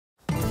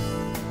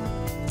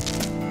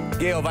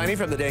Gail Viney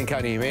from the Dane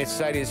County Humane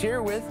Society is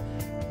here with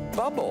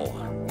Bubble.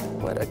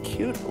 What a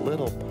cute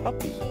little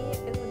puppy. He is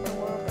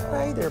adorable.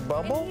 Hi there,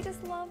 Bubble. And he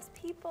just loves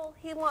people.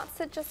 He wants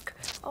to just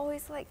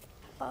always like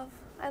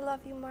I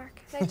love you, Mark.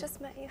 I just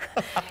met you.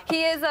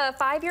 He is a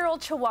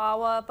 5-year-old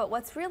Chihuahua, but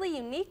what's really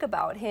unique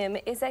about him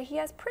is that he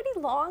has pretty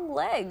long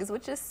legs,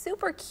 which is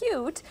super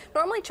cute.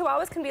 Normally,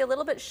 Chihuahuas can be a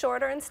little bit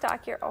shorter and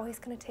stockier. Oh, he's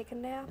gonna take a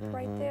nap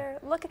right there.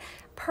 Look,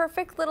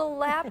 perfect little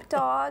lap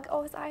dog.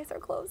 Oh, his eyes are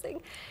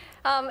closing.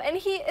 And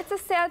it's a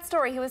sad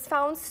story. He was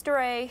found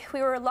stray.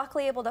 We were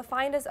luckily able to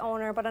find his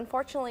owner, but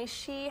unfortunately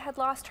she had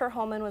lost her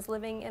home and was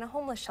living in a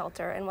homeless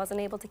shelter and wasn't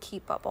able to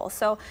keep Bubble.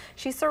 So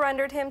she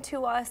surrendered him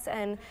to us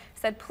and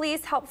said,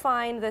 please help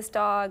find this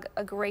dog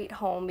a great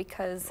home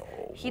because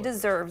he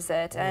deserves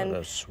it.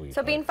 And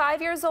so being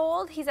 5 years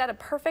old, he's at a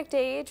perfect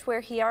age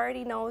where he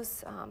already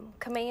knows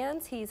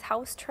commands. He's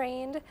house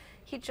trained.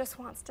 He just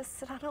wants to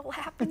sit on a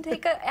lap and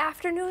take an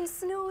afternoon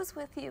snooze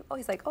with you. Oh,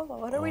 he's like, oh,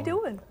 what are we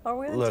doing? Are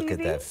we on TV? Look at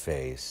that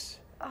face.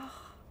 Oh.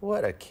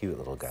 What a cute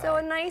little guy. So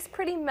a nice,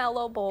 pretty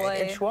mellow boy.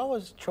 And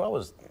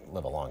Chihuahuas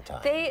live a long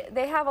time.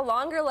 They have a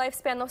longer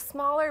lifespan. Those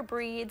smaller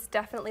breeds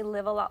definitely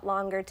live a lot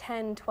longer,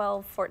 10,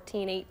 12,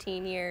 14,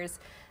 18 years.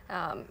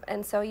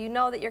 And so you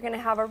know that you're going to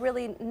have a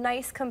really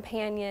nice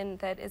companion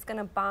that is going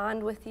to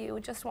bond with you,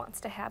 just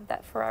wants to have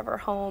that forever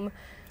home.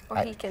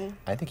 I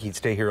think he'd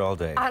stay here all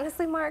day.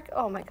 Honestly, Mark,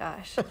 oh my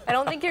gosh. I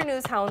don't think your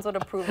news hounds would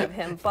approve of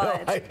him,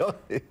 but no,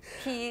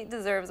 he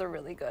deserves a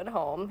really good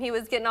home. He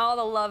was getting all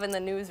the love in the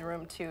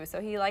newsroom too, so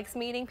he likes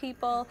meeting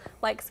people,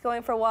 likes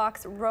going for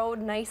walks, rode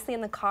nicely in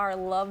the car,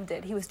 loved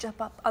it. He was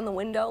just up on the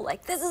window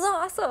like, this is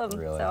awesome.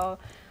 Really? So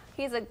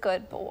he's a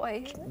good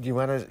boy. Do you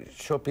want to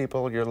show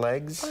people your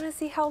legs? I want to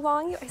see how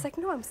long he's like,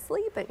 no, I'm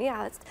sleeping.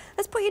 Yeah,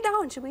 let's put you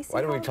down. Should we see?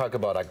 Why don't we talk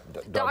about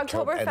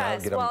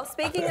Dogtoberfest? Well,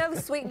 speaking of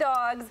sweet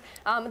dogs,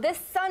 this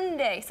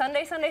Sunday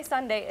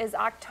is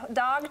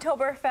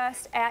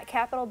Dogtoberfest at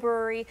Capitol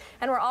Brewery,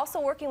 and we're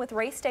also working with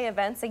race day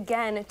events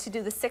again to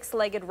do the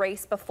 6-legged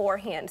race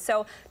beforehand.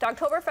 So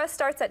Dogtoberfest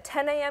starts at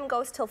 10 a.m.,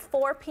 goes till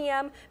 4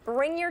 p.m.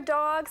 Bring your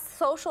dogs,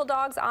 social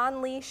dogs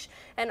on leash,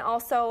 and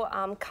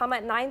also come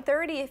at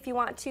 9:30 if you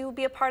want to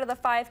be a part of the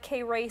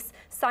 5K race.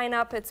 Sign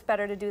up. It's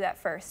better to do that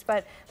first.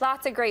 But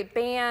lots of great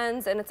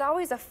bands, and it's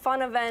always a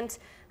fun event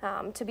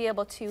to be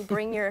able to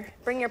bring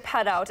your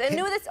pet out. And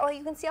oh,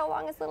 you can see how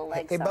long his little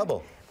legs are. Hey,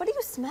 Bubble. What do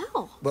you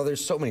smell? Well,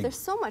 there's so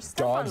much stuff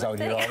dogs out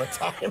here all the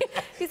time.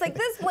 He's like,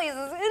 this place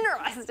is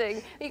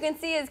interesting. You can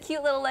see his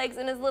cute little legs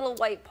and his little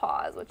white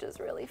paws, which is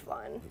really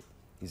fun.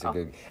 He's a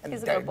good. And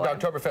he's a good boy.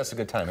 Dogtoberfest is a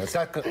good time. It's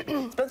not good.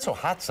 It's been so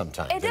hot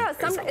sometimes. It does.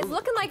 It's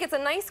looking like it's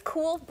a nice,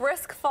 cool,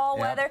 brisk fall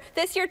weather.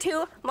 This year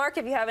too, Mark,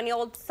 if you have any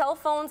old cell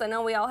phones, I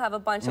know we all have a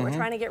bunch that we're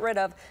trying to get rid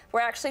of.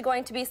 We're actually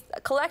going to be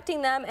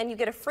collecting them, and you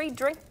get a free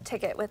drink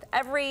ticket with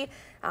every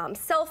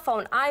cell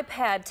phone,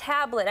 iPad,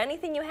 tablet,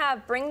 anything you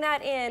have. Bring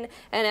that in,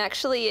 and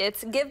actually,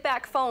 it's Give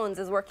Back Phones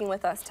is working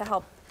with us to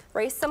help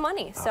raise some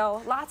money.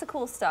 So lots of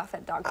cool stuff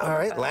at Dogtoberfest. All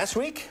right. Last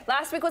week?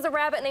 Last week was a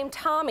rabbit named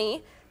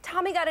Tommy.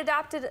 Tommy got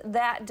adopted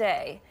that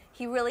day.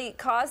 He really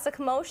caused a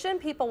commotion.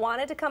 People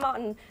wanted to come out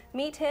and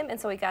meet him, and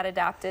so he got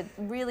adopted.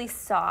 Really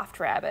soft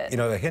rabbit. You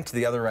know, the hint to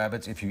the other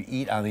rabbits, if you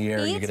eat on the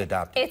air, you get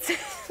adopted.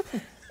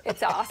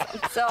 It's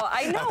awesome. So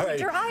I know,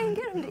 try and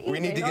get him to eat.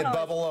 We need to get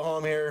Bubble a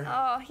home here.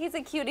 Oh, he's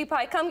a cutie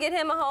pie. Come get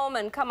him a home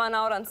and come on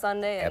out on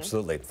Sunday and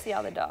see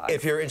how the dog.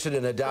 If you're interested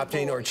in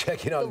adopting or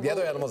checking out the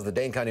other animals of the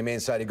Dane County Humane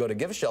Society, go to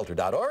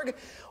giveshelter.org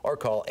or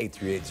call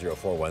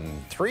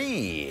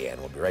 838-0413. And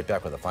we'll be right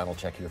back with a final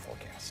check of your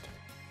forecast.